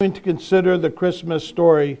going to consider the Christmas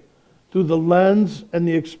story through the lens and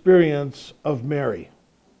the experience of Mary.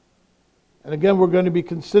 And again, we're going to be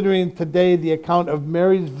considering today the account of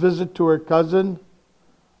Mary's visit to her cousin,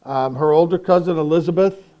 her older cousin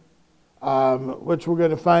Elizabeth, which we're going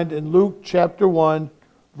to find in Luke chapter 1,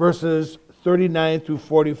 verses 39 through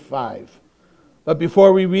 45. But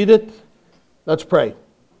before we read it, let's pray.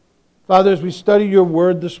 Father, as we study your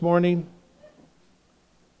word this morning,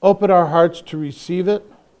 open our hearts to receive it,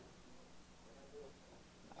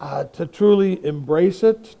 to truly embrace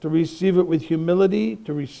it, to receive it with humility,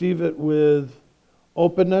 to receive it with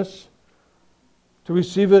openness, to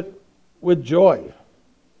receive it with joy,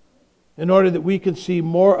 in order that we can see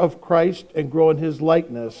more of Christ and grow in his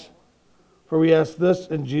likeness. For we ask this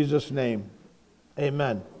in Jesus' name.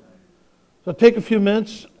 Amen. So take a few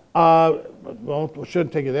minutes. It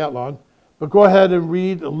shouldn't take you that long. But go ahead and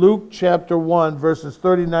read Luke chapter 1, verses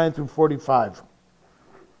 39 through 45.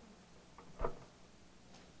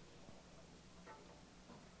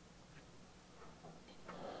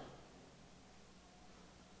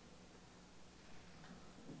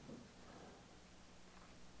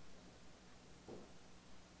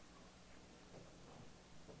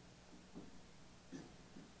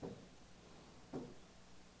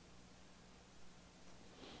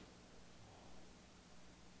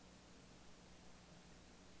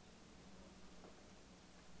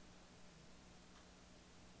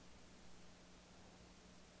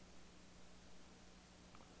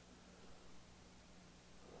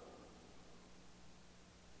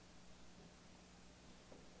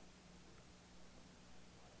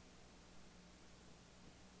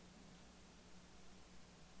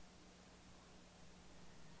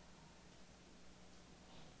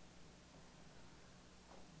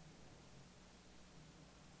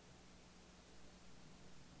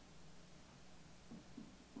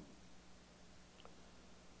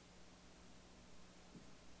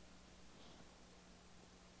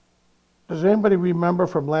 Does anybody remember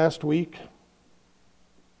from last week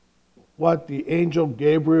what the angel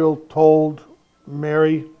Gabriel told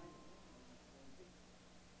Mary?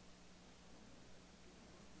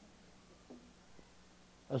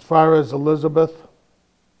 As far as Elizabeth?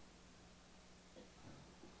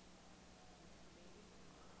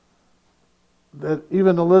 That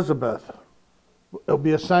even Elizabeth, it'll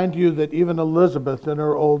be assigned to you that even Elizabeth in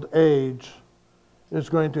her old age is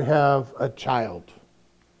going to have a child.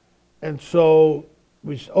 And so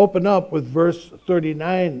we open up with verse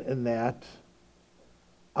 39 in that.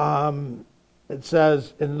 It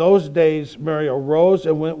says, "In those days Mary arose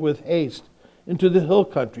and went with haste into the hill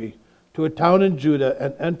country to a town in Judah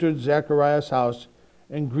and entered Zechariah's house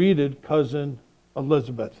and greeted cousin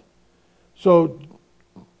Elizabeth." So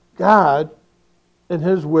God, in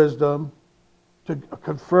his wisdom, to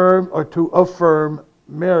confirm or to affirm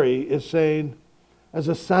Mary, is saying, as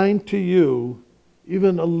a sign to you,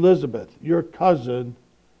 even Elizabeth, your cousin,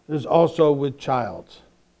 is also with child.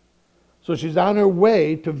 So she's on her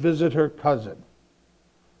way to visit her cousin.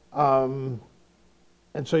 And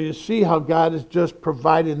so you see how God is just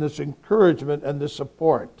providing this encouragement and this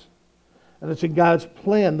support. And it's in God's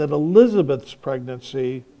plan that Elizabeth's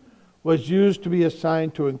pregnancy was used to be a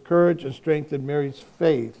sign to encourage and strengthen Mary's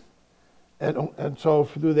faith. And so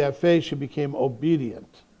through that faith, she became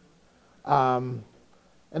obedient.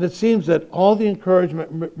 And it seems that all the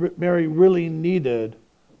encouragement Mary really needed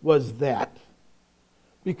was that.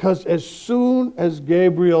 Because as soon as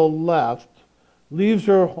Gabriel leaves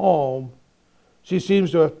her home, she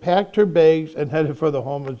seems to have packed her bags and headed for the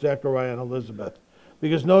home of Zechariah and Elizabeth.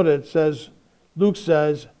 Because note Luke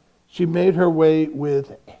says, she made her way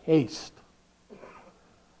with haste.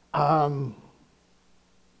 Wouldn't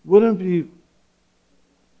it be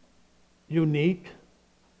unique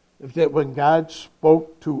if that when God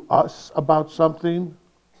spoke to us about something,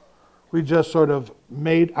 we just sort of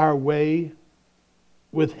made our way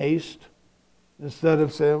with haste instead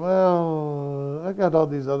of saying, well, I got all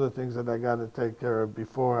these other things that I got to take care of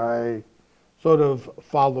before I sort of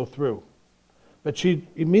follow through. But she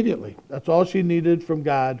immediately, that's all she needed from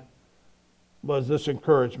God was this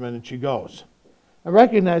encouragement, and she goes. I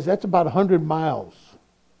recognize that's about 100 miles.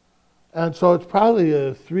 And so it's probably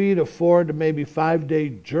a 3 to 4 to maybe 5 day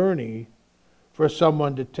journey for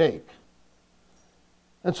someone to take.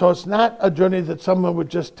 And so it's not a journey that someone would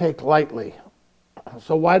just take lightly.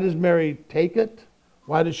 So why does Mary take it?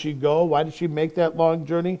 Why does she go? Why does she make that long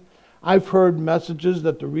journey? I've heard messages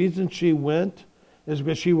that the reason she went is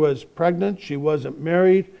because she was pregnant, she wasn't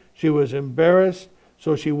married, she was embarrassed,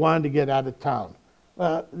 so she wanted to get out of town.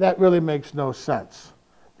 That really makes no sense.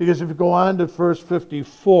 Because if you go on to verse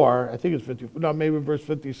 54, I think it's 54, no, maybe verse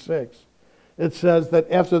 56, it says that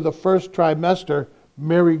after the first trimester,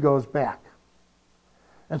 Mary goes back.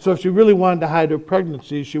 And so if she really wanted to hide her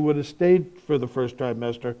pregnancy, she would have stayed for the first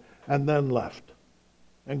trimester and then left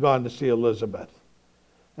and gone to see Elizabeth.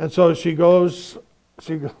 And so she goes,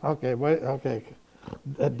 okay.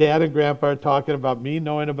 Dad and Grandpa are talking about me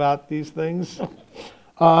knowing about these things.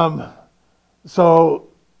 So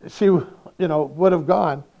she, would have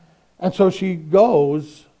gone. And so she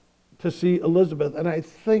goes to see Elizabeth. And I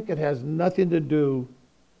think it has nothing to do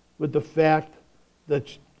with the fact that,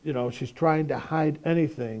 she's trying to hide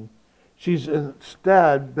anything. She's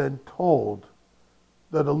instead been told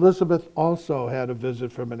that Elizabeth also had a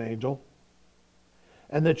visit from an angel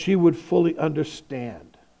and that she would fully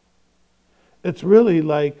understand. It's really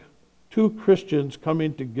like two Christians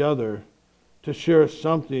coming together to share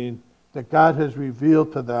something that God has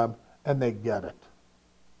revealed to them, and they get it.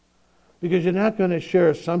 Because you're not going to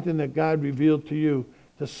share something that God revealed to you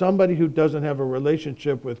to somebody who doesn't have a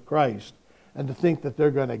relationship with Christ and to think that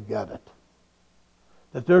they're going to get it,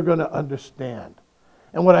 that they're going to understand.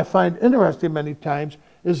 And what I find interesting many times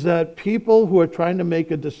is that people who are trying to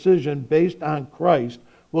make a decision based on Christ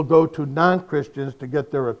will go to non-Christians to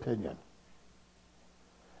get their opinion.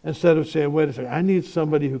 Instead of saying, wait a second, I need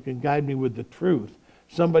somebody who can guide me with the truth,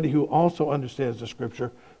 somebody who also understands the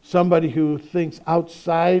Scripture, somebody who thinks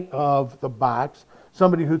outside of the box,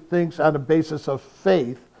 somebody who thinks on a basis of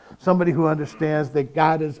faith, somebody who understands that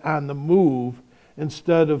God is on the move,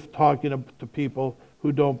 instead of talking to people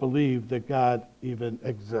who don't believe that God even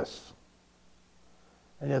exists.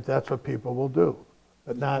 And yet that's what people will do,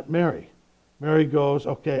 but not Mary. Mary goes,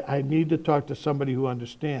 okay, I need to talk to somebody who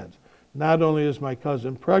understands. Not only is my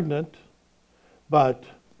cousin pregnant, but,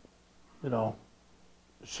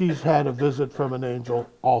 she's had a visit from an angel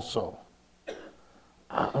also.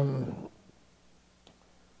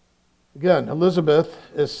 Again, Elizabeth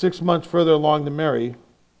is 6 months further along than Mary.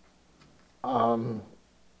 And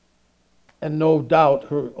no doubt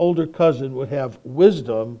her older cousin would have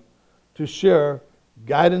wisdom to share,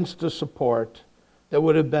 guidance to support, that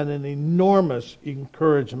would have been an enormous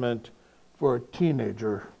encouragement for a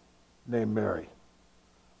teenager named Mary.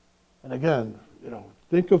 And again,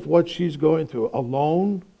 think of what she's going through.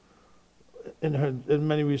 Alone, in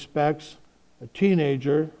many respects, a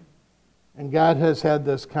teenager, and God has had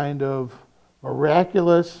this kind of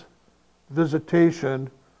miraculous visitation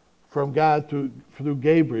from God through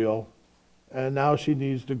Gabriel, and now she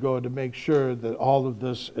needs to go to make sure that all of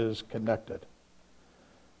this is connected.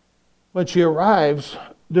 When she arrives,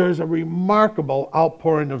 there's a remarkable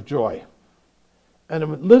outpouring of joy. And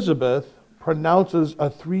Elizabeth pronounces a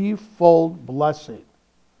threefold blessing,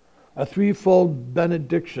 a threefold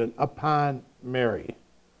benediction upon Mary.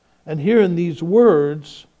 And here in these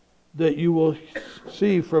words that you will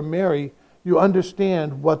see from Mary, you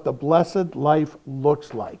understand what the blessed life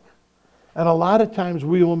looks like. And a lot of times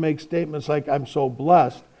we will make statements like, I'm so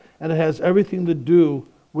blessed, and it has everything to do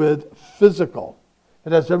with physical.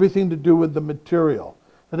 It has everything to do with the material.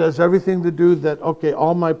 It has everything to do that, okay,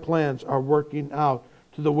 all my plans are working out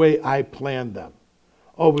to the way I planned them.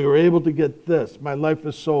 Oh, we were able to get this. My life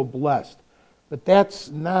is so blessed. But that's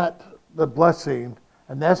not the blessing,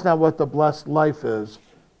 and that's not what the blessed life is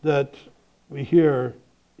that we hear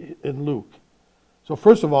in Luke. So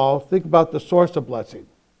first of all, think about the source of blessing.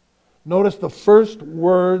 Notice the first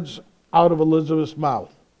words out of Elizabeth's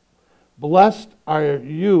mouth. Blessed are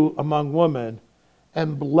you among women,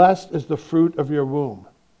 and blessed is the fruit of your womb,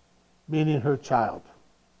 meaning her child.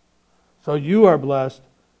 So you are blessed,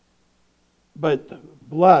 but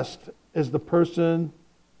blessed is the person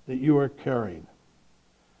that you are carrying.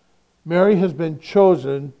 Mary has been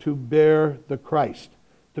chosen to bear the Christ,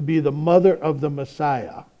 to be the mother of the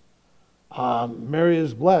Messiah. Mary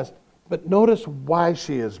is blessed, but notice why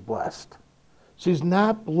she is blessed. She's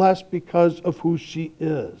not blessed because of who she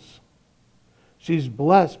is. She's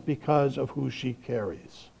blessed because of who she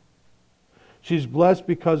carries. She's blessed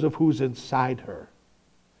because of who's inside her.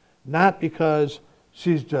 Not because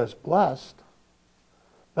she's just blessed,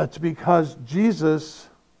 but because Jesus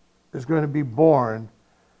is going to be born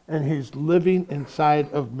and he's living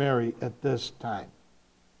inside of Mary at this time.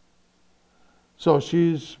 So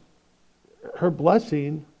her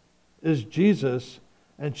blessing is Jesus,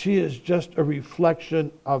 and she is just a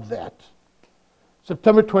reflection of that.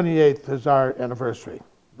 September 28th is our anniversary.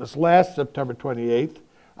 This last September 28th,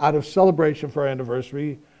 out of celebration for our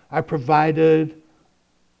anniversary, I provided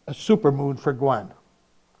a supermoon for Gwen.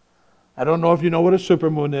 I don't know if you know what a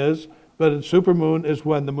supermoon is, but a supermoon is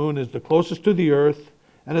when the moon is the closest to the earth,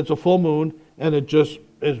 and it's a full moon, and it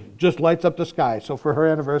just lights up the sky. So for her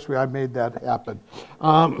anniversary, I made that happen.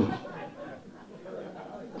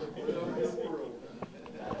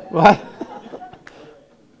 Well,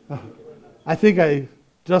 I think I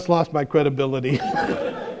just lost my credibility.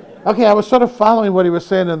 Okay, I was sort of following what he was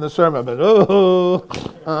saying in the sermon, but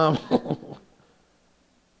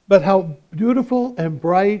but how beautiful and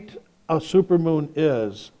bright a supermoon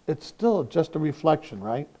is, it's still just a reflection,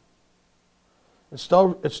 right? It's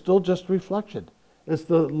still just a reflection. It's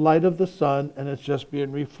the light of the sun, and it's just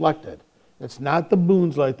being reflected. It's not the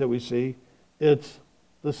moon's light that we see, it's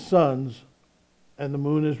the sun's, and the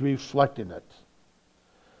moon is reflecting it.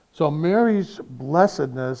 So Mary's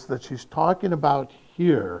blessedness that she's talking about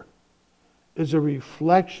here is a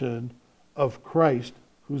reflection of Christ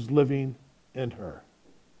who's living in her.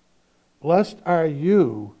 Blessed are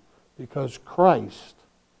you because Christ,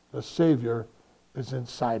 the Savior, is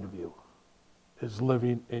inside of you, is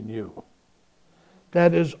living in you.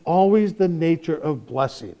 That is always the nature of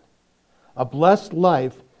blessing. A blessed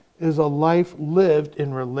life is a life lived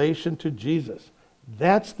in relation to Jesus.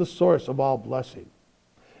 That's the source of all blessing.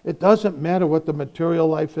 It doesn't matter what the material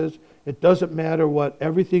life is. It doesn't matter what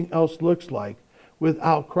everything else looks like.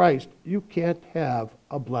 Without Christ, you can't have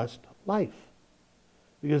a blessed life,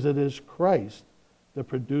 because it is Christ that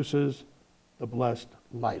produces the blessed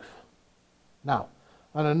life. Now,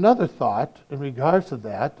 on another thought in regards to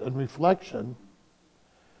that and reflection,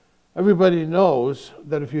 everybody knows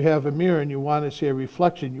that if you have a mirror and you want to see a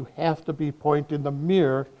reflection, you have to be pointing the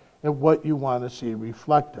mirror at what you want to see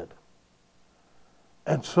reflected.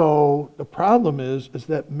 And so the problem is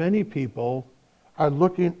that many people are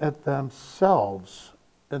looking at themselves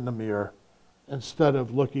in the mirror instead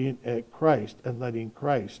of looking at Christ and letting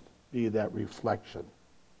Christ be that reflection.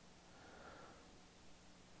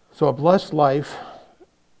 So a blessed life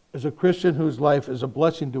is a Christian whose life is a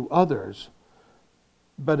blessing to others,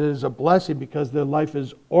 but it is a blessing because their life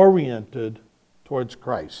is oriented towards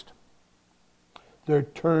Christ. They're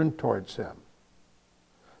turned towards Him.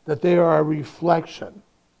 That they are a reflection.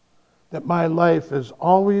 That my life is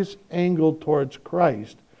always angled towards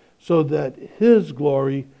Christ so that His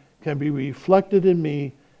glory can be reflected in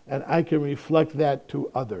me and I can reflect that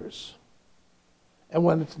to others. And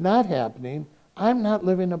when it's not happening, I'm not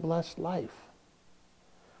living a blessed life.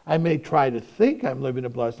 I may try to think I'm living a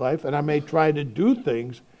blessed life, and I may try to do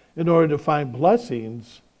things in order to find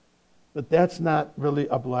blessings, but that's not really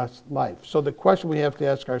a blessed life. So the question we have to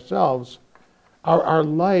ask ourselves, are our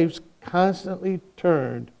lives constantly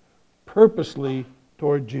turned purposely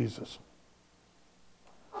toward Jesus?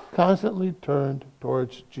 Constantly turned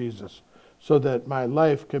towards Jesus, so that my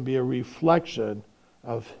life can be a reflection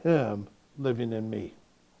of Him living in me.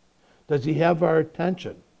 Does He have our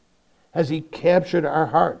attention? Has He captured our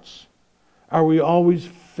hearts? Are we always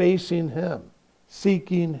facing Him,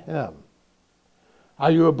 seeking Him?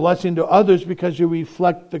 Are you a blessing to others because you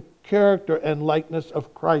reflect the character and likeness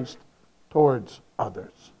of Christ towards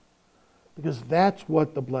others? Because that's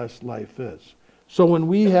what the blessed life is. So when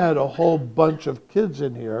we had a whole bunch of kids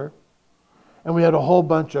in here, and we had a whole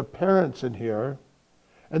bunch of parents in here,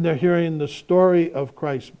 and they're hearing the story of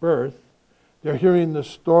Christ's birth, they're hearing the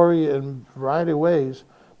story in a variety of ways,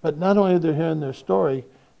 but not only are they hearing their story,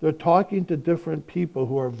 they're talking to different people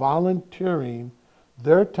who are volunteering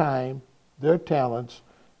their time, their talents,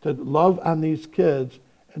 to love on these kids,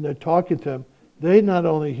 and they're talking to them. They not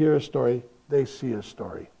only hear a story, they see a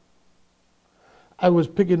story. I was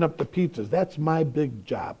picking up the pizzas. That's my big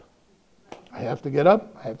job. I have to get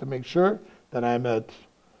up. I have to make sure that I'm at,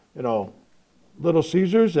 Little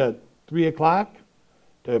Caesars at 3 o'clock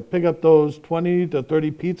to pick up those 20 to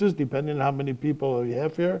 30 pizzas, depending on how many people you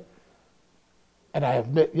have here. And I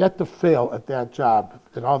have yet to fail at that job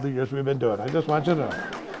in all the years we've been doing it. I just want you to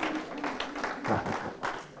know.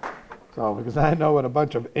 So, because I know what a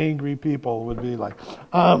bunch of angry people would be like.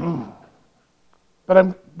 But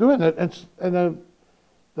I'm doing it, and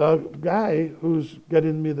the guy who's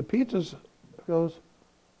getting me the pizzas goes,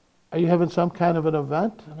 "Are you having some kind of an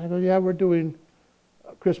event?" And I go, "Yeah, we're doing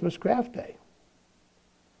a Christmas craft day.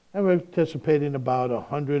 And we're anticipating about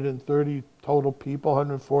 130 total people,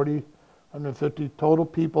 140, 150 total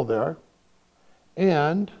people there.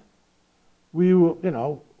 And we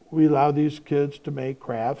allow these kids to make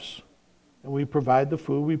crafts, and we provide the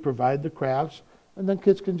food, we provide the crafts, and then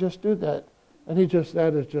kids can just do that." And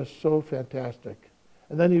that is just so fantastic.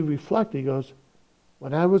 And then he reflected, he goes,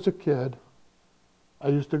 "When I was a kid, I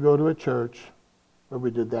used to go to a church where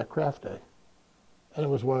we did that craft day. And it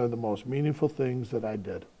was one of the most meaningful things that I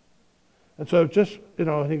did." And so just,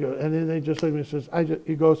 and he goes, and then they just look at me and says,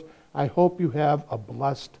 he goes, "I hope you have a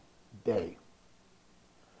blessed day."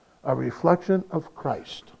 A reflection of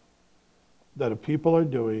Christ that people are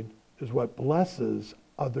doing is what blesses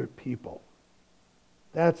other people.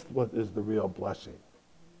 That's what is the real blessing.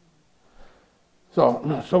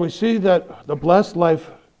 So we see that the blessed life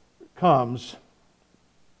comes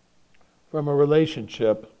from a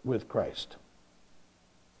relationship with Christ.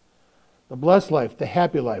 The blessed life, the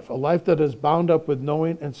happy life, a life that is bound up with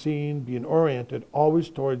knowing and seeing, being oriented always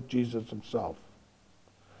toward Jesus himself.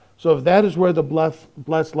 So if that is where the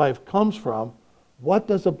blessed life comes from, what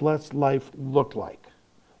does a blessed life look like?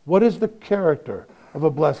 What is the character of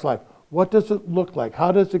a blessed life? What does it look like?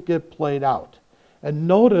 How does it get played out? And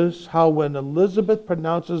notice how when Elizabeth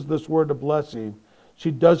pronounces this word of blessing,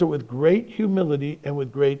 she does it with great humility and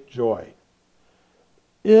with great joy.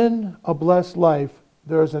 In a blessed life,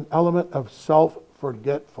 there is an element of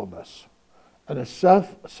self-forgetfulness, and a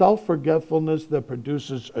self-forgetfulness that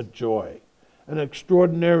produces a joy, an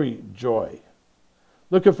extraordinary joy.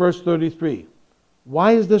 Look at verse 33.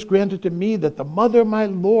 Why is this granted to me that the mother of my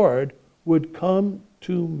Lord would come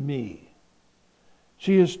to me?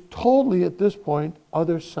 She is totally, at this point,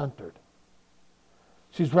 other-centered.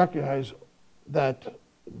 She's recognized that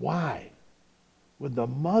why would the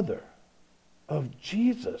mother of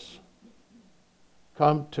Jesus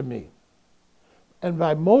come to me? And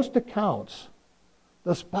by most accounts,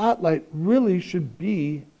 the spotlight really should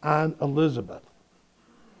be on Elizabeth.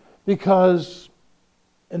 Because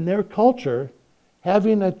in their culture,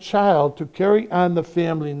 having a child to carry on the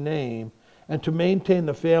family name and to maintain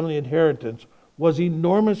the family inheritance was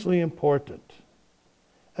enormously important.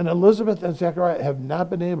 And Elizabeth and Zechariah have not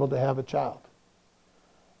been able to have a child.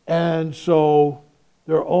 And so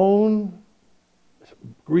their own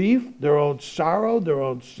grief, their own sorrow, their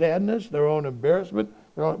own sadness, their own embarrassment,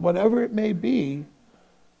 whatever it may be,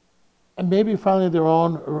 and maybe finally their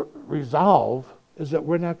own resolve is that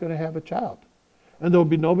we're not going to have a child. And there'll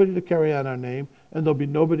be nobody to carry on our name, and there'll be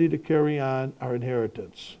nobody to carry on our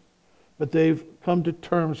inheritance. But they've come to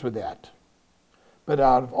terms with that. But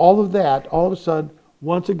out of that, all of a sudden,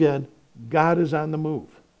 once again, God is on the move.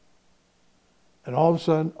 And all of a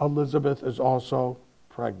sudden, Elizabeth is also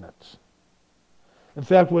pregnant. In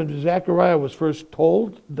fact, when Zechariah was first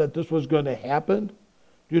told that this was going to happen,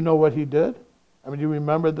 do you know what he did? I mean, do you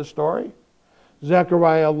remember the story?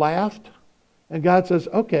 Zechariah laughed, and God says,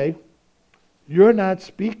 okay, you're not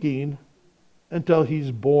speaking until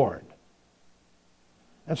he's born.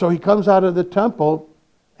 And so he comes out of the temple,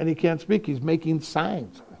 and he can't speak. He's making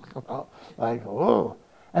signs. Like, oh.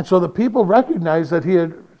 And so the people recognized that he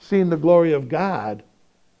had seen the glory of God,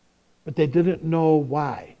 but they didn't know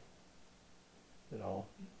why,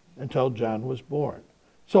 until John was born.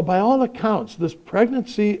 So by all accounts, this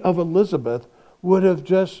pregnancy of Elizabeth would have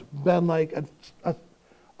just been like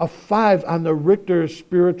a 5 on the Richter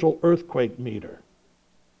spiritual earthquake meter.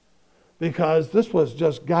 Because this was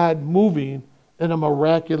just God moving in a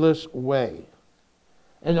miraculous way.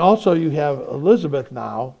 And also you have Elizabeth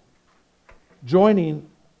now joining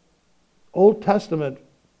Old Testament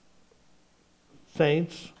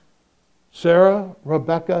saints, Sarah,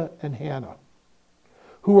 Rebecca, and Hannah,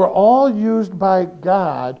 who were all used by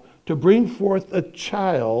God to bring forth a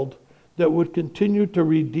child that would continue to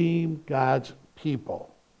redeem God's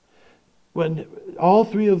people. When all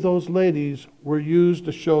 3 of those ladies were used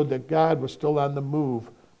to show that God was still on the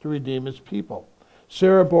move to redeem his people.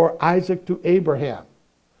 Sarah bore Isaac to Abraham,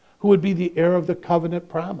 who would be the heir of the covenant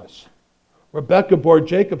promise. Rebecca bore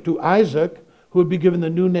Jacob to Isaac, who would be given the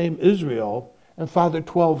new name Israel, and fathered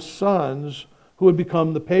 12 sons who would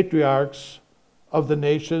become the patriarchs of the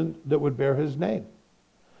nation that would bear his name.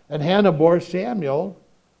 And Hannah bore Samuel,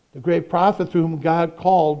 the great prophet through whom God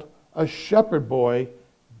called a shepherd boy,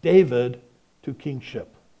 David, to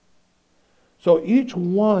kingship. So each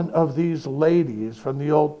one of these ladies from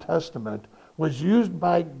the Old Testament was used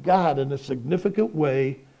by God in a significant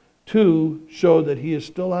way to show that he is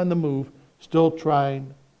still on the move, still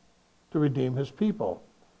trying to redeem his people.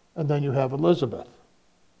 And then you have Elizabeth.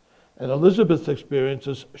 And Elizabeth's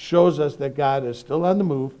experiences shows us that God is still on the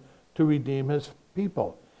move to redeem his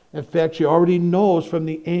people. In fact, she already knows from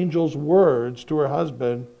the angel's words to her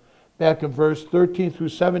husband, back in verse 13 through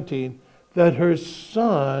 17, that her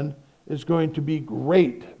son is going to be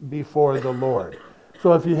great before the Lord.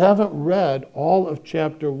 So if you haven't read all of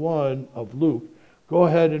chapter 1 of Luke, go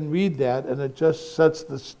ahead and read that, and it just sets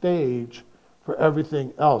the stage for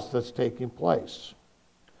everything else that's taking place.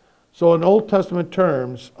 So in Old Testament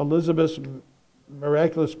terms, Elizabeth's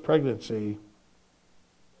miraculous pregnancy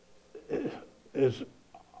is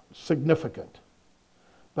significant.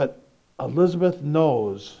 But Elizabeth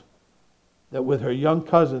knows that with her young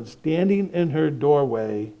cousin standing in her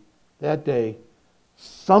doorway that day,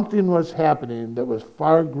 something was happening that was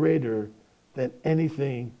far greater than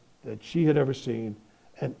anything that she had ever seen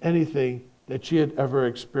and anything that she had ever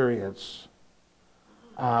experienced.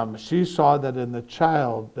 She saw that in the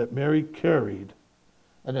child that Mary carried,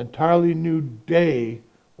 an entirely new day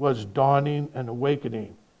was dawning and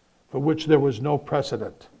awakening, for which there was no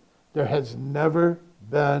precedent. There has never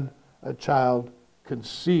been a child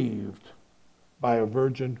conceived by a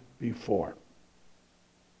virgin before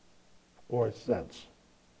or since.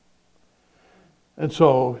 And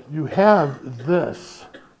so you have this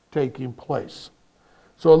taking place.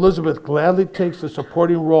 So Elizabeth gladly takes the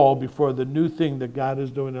supporting role before the new thing that God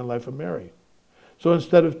is doing in the life of Mary. So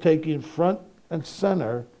instead of taking front and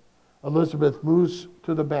center, Elizabeth moves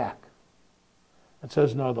to the back and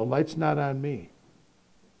says, no, the light's not on me.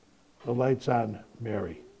 The light's on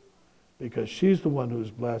Mary, because she's the one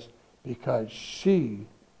who's blessed, because she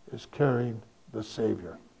is carrying the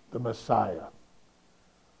Savior, the Messiah.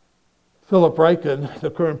 Philip Ryken, the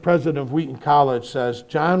current president of Wheaton College, says,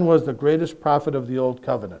 John was the greatest prophet of the Old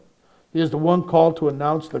Covenant. He is the one called to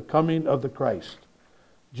announce the coming of the Christ.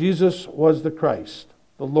 Jesus was the Christ,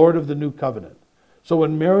 the Lord of the New Covenant. So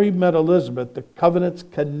when Mary met Elizabeth, the covenants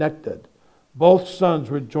connected. Both sons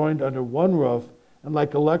were joined under one roof, and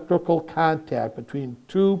like electrical contact between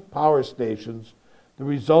two power stations, the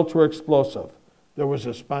results were explosive. There was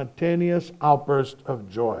a spontaneous outburst of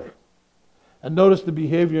joy. And notice the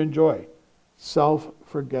behavior in joy.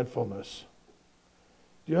 Self-forgetfulness.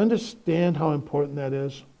 Do you understand how important that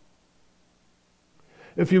is?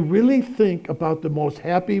 If you really think about the most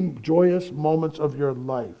happy, joyous moments of your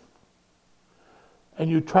life,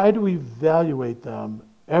 and you try to evaluate them,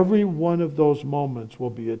 every one of those moments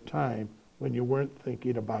will be a time when you weren't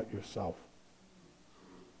thinking about yourself.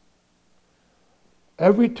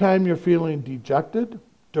 Every time you're feeling dejected,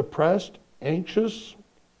 depressed, anxious,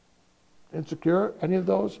 insecure, any of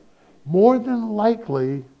those, more than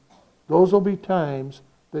likely, those will be times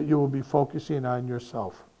that you will be focusing on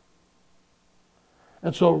yourself.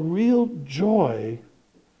 And so real joy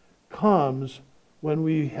comes when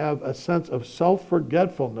we have a sense of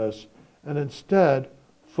self-forgetfulness and instead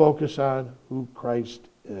focus on who Christ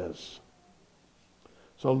is.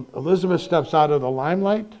 So Elizabeth steps out of the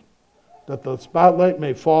limelight that the spotlight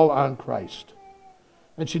may fall on Christ.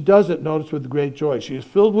 And she does it, notice, with great joy. She is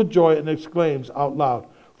filled with joy and exclaims out loud,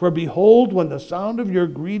 For behold, when the sound of your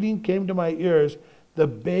greeting came to my ears, the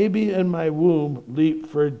baby in my womb leaped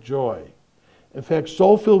for joy. In fact,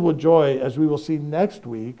 so filled with joy, as we will see next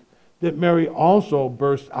week, that Mary also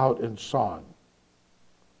burst out in song.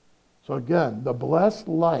 So again, the blessed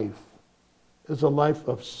life is a life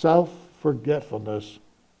of self-forgetfulness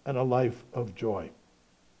and a life of joy.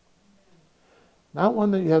 Not one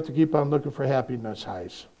that you have to keep on looking for happiness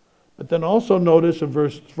highs. But then also notice in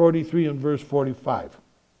verse 43 and verse 45.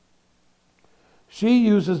 She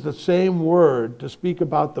uses the same word to speak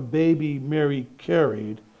about the baby Mary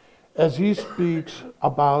carried as he speaks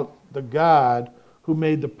about the God who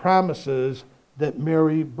made the promises that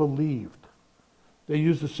Mary believed. They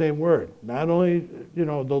use the same word. Not only, the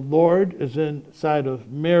Lord is inside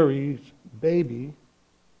of Mary's baby,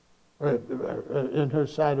 or in her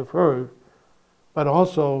side of her, but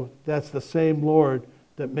also that's the same Lord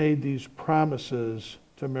that made these promises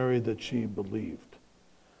to Mary that she believed.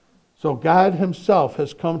 So God himself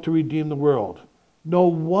has come to redeem the world. No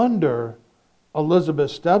wonder Elizabeth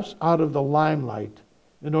steps out of the limelight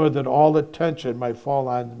in order that all attention might fall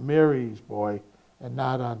on Mary's boy and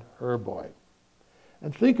not on her boy.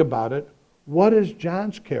 And think about it. What is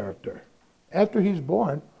John's character? After he's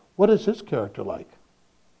born, what is his character like?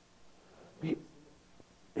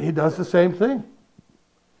 He does the same thing.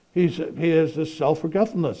 He has this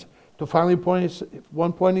self-forgetfulness. To finally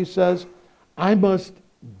one point he says, I must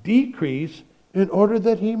decrease in order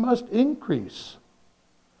that he must increase.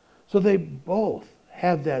 So they both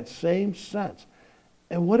have that same sense.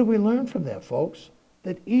 And what do we learn from that, folks?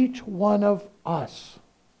 That each one of us,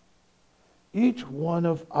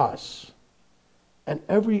 and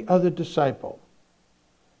every other disciple,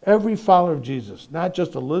 every follower of Jesus, not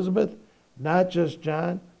just Elizabeth, not just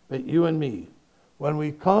John, but you and me, when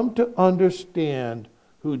we come to understand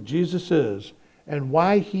who Jesus is and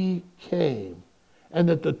why he came, and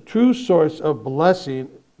that the true source of blessing,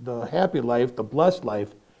 the happy life, the blessed life,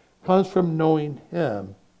 comes from knowing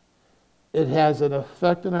him, it has an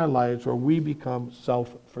effect in our lives where we become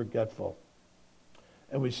self-forgetful.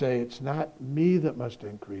 And we say, it's not me that must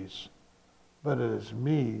increase, but it is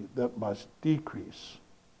me that must decrease.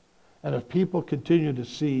 And if people continue to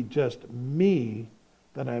see just me,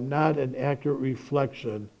 then I'm not an accurate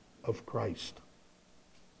reflection of Christ.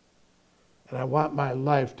 And I want my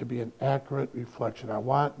life to be an accurate reflection. I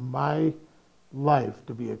want my life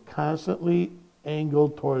to be constantly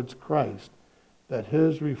angled towards Christ, that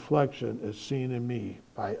his reflection is seen in me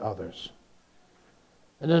by others.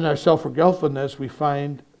 And in our self-forgetfulness, we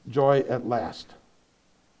find joy at last.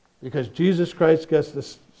 Because Jesus Christ gets the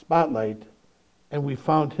spotlight, and we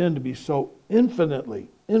found him to be so infinitely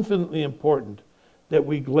important that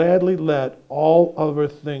we gladly let all other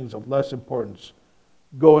things of less importance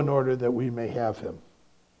go in order that we may have him.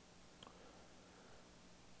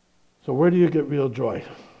 So where do you get real joy?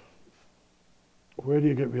 Where do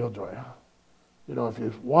you get real joy? You know, if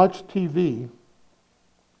you watch TV,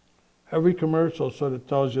 every commercial sort of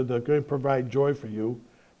tells you they're going to provide joy for you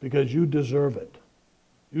because you deserve it.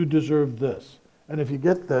 You deserve this. And if you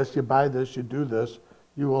get this, you buy this, you do this,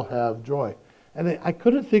 you will have joy. And I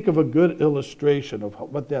couldn't think of a good illustration of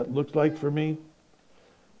what that looks like for me.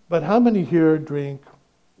 But how many here drink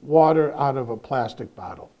water out of a plastic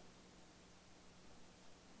bottle?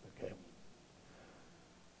 Okay.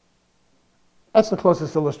 That's the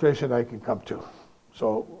closest illustration I can come to.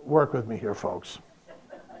 So work with me here, folks.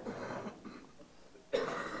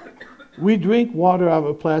 We drink water out of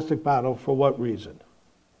a plastic bottle for what reason?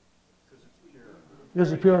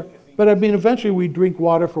 Because it's pure. But I mean, eventually we drink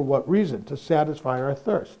water for what reason? To satisfy our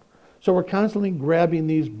thirst. So we're constantly grabbing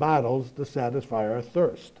these bottles to satisfy our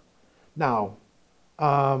thirst. Now,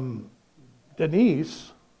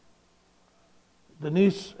 Denise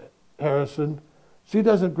Harrison, she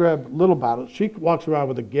doesn't grab little bottles. She walks around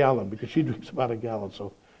with a gallon because she drinks about a gallon.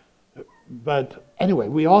 So, but anyway,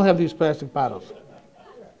 we all have these plastic bottles.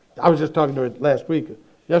 I was just talking to her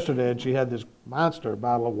yesterday, and she had this monster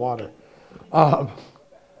bottle of water.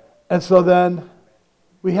 And so then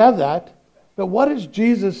we have that. But what does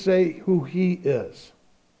Jesus say who he is?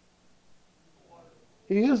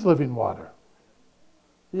 He is living water.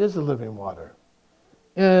 He is the living water.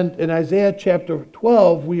 And in Isaiah chapter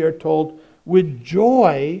 12, we are told, with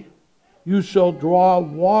joy you shall draw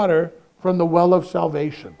water from the well of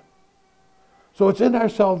salvation. So it's in our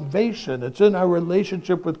salvation, it's in our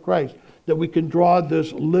relationship with Christ that we can draw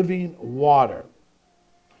this living water.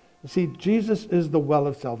 You see, Jesus is the well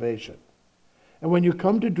of salvation. And when you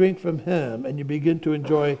come to drink from him and you begin to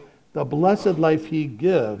enjoy the blessed life he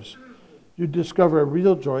gives, you discover a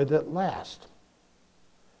real joy that lasts.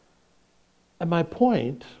 And my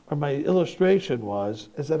point, or my illustration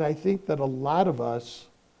is that I think that a lot of us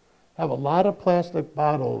have a lot of plastic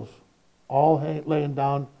bottles all laying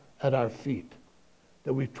down at our feet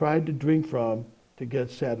that we've tried to drink from to get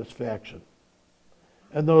satisfaction.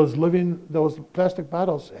 And those plastic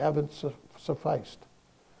bottles haven't sufficed.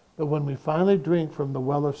 But when we finally drink from the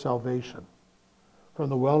well of salvation, from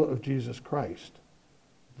the well of Jesus Christ,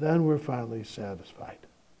 then we're finally satisfied.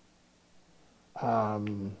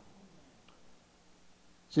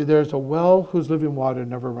 See, there's a well whose living water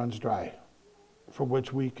never runs dry, from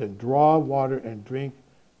which we can draw water and drink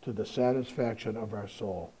to the satisfaction of our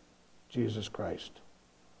soul, Jesus Christ.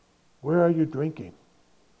 Where are you drinking?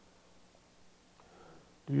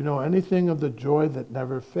 Do you know anything of the joy that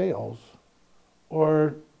never fails?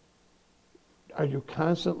 Or are you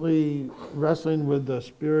constantly wrestling with the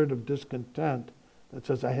spirit of discontent that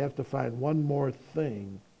says, I have to find one more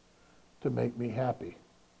thing to make me happy?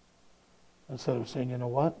 Instead of saying, you know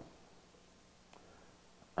what?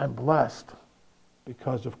 I'm blessed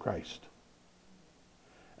because of Christ.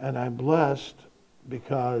 And I'm blessed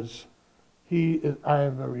because I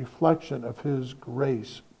am a reflection of his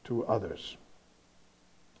grace to others.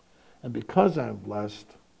 And because I'm blessed,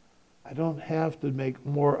 I don't have to make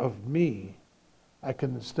more of me. I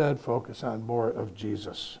can instead focus on more of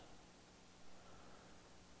Jesus.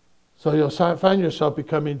 So you'll find yourself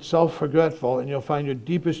becoming self-forgetful, and you'll find your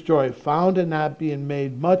deepest joy found in not being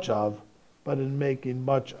made much of, but in making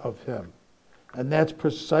much of him. And that's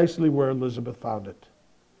precisely where Elizabeth found it.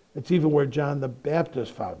 It's even where John the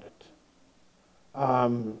Baptist found it.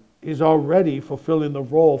 He's already fulfilling the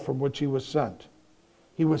role from which he was sent.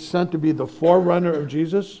 He was sent to be the forerunner of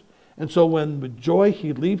Jesus, and so when with joy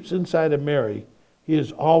he leaps inside of Mary, he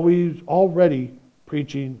is already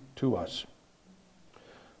preaching to us.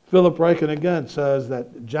 Philip Ryken again says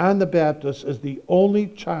that John the Baptist is the only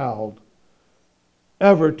child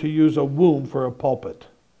ever to use a womb for a pulpit.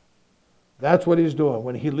 That's what he's doing.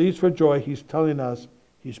 When he leaps for joy, he's telling us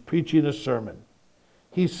he's preaching a sermon.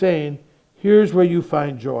 He's saying, here's where you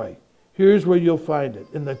find joy. Here's where you'll find it.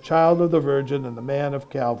 In the child of the Virgin and the man of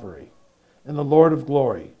Calvary. In the Lord of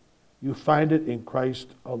glory. You find it in Christ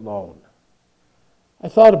alone. I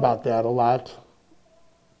thought about that a lot.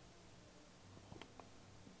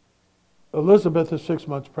 Elizabeth is 6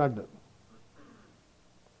 months pregnant.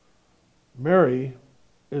 Mary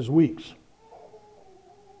is weeks.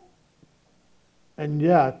 And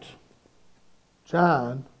yet,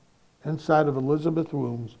 John, inside of Elizabeth's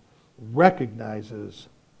womb, recognizes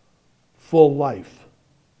full life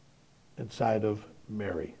inside of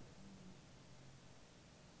Mary.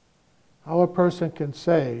 How a person can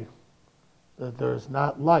say that there's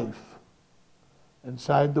not life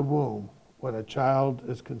inside the womb when a child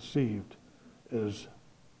is conceived is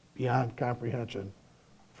beyond comprehension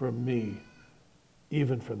for me,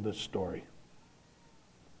 even from this story.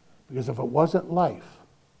 Because if it wasn't life,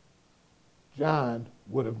 John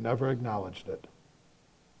would have never acknowledged it.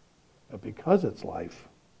 But because it's life,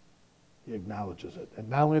 he acknowledges it. And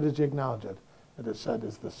not only does he acknowledge it, it is said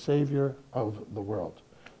is the Savior of the world.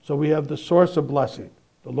 So we have the source of blessing,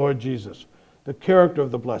 the Lord Jesus, the character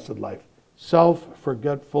of the blessed life,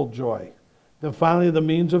 self-forgetful joy. Then finally, the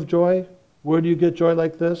means of joy. Where do you get joy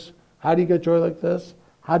like this? How do you get joy like this?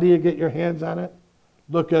 How do you get your hands on it?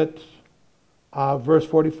 Look at verse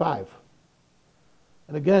 45.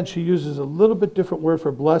 And again, she uses a little bit different word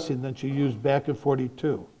for blessing than she used back in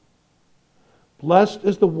 42. Blessed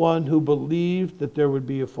is the one who believed that there would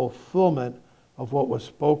be a fulfillment of what was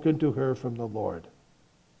spoken to her from the Lord.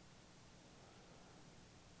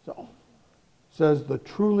 So, it says the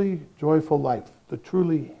truly joyful life, the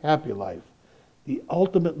truly happy life, the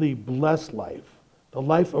ultimately blessed life, the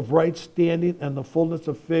life of right standing and the fullness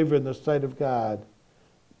of favor in the sight of God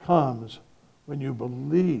comes when you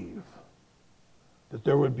believe that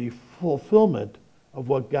there would be fulfillment of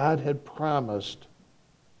what God had promised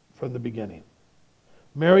from the beginning.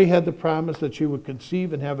 Mary had the promise that she would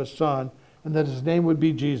conceive and have a son, and that his name would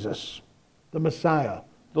be Jesus, the Messiah,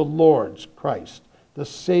 the Lord's Christ, the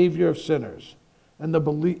Savior of sinners.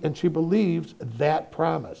 And she believes that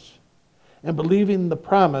promise. And believing the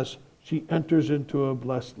promise, she enters into a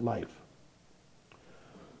blessed life.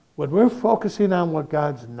 When we're focusing on what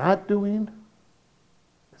God's not doing,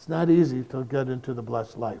 it's not easy to get into the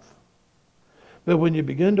blessed life. But when you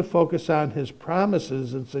begin to focus on his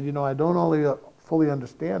promises and say, I don't only fully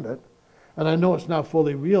understand it, and I know it's not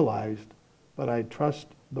fully realized, but I trust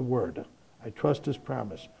the word. I trust his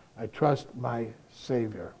promise. I trust my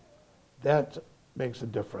Savior. That makes a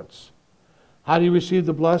difference. How do you receive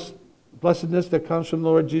the blessedness that comes from the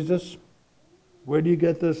Lord Jesus? Where do you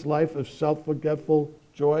get this life of self-forgetful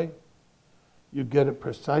joy? You get it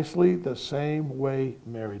precisely the same way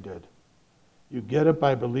Mary did. You get it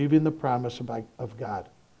by believing the promise of God,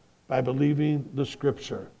 by believing the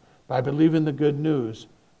Scripture, by believing the good news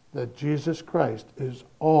that Jesus Christ is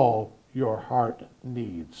all your heart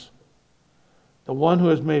needs. The one who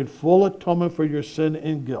has made full atonement for your sin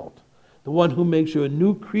and guilt, the one who makes you a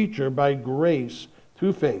new creature by grace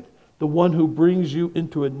through faith, the one who brings you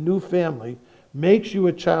into a new family, makes you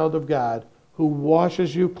a child of God, who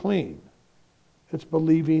washes you clean. It's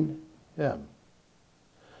believing him.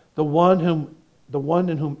 The one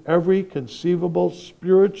in whom every conceivable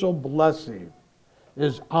spiritual blessing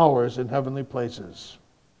is ours in heavenly places.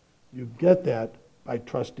 You get that by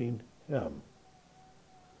trusting him.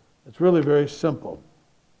 It's really very simple.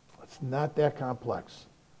 It's not that complex.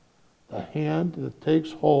 The hand that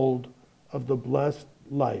takes hold of the blessed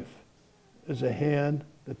life is a hand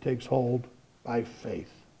that takes hold by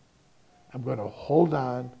faith. I'm going to hold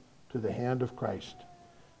on to the hand of Christ.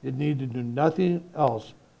 You need to do nothing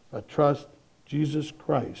else but trust Jesus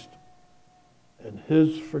Christ and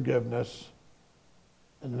his forgiveness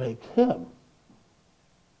and make him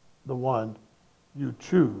the one you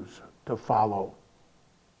choose to follow.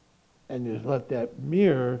 And you let that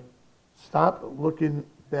mirror stop looking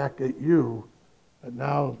back at you, but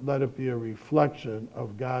now let it be a reflection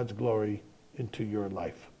of God's glory into your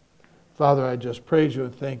life. Father, I just praise you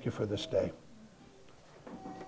and thank you for this day.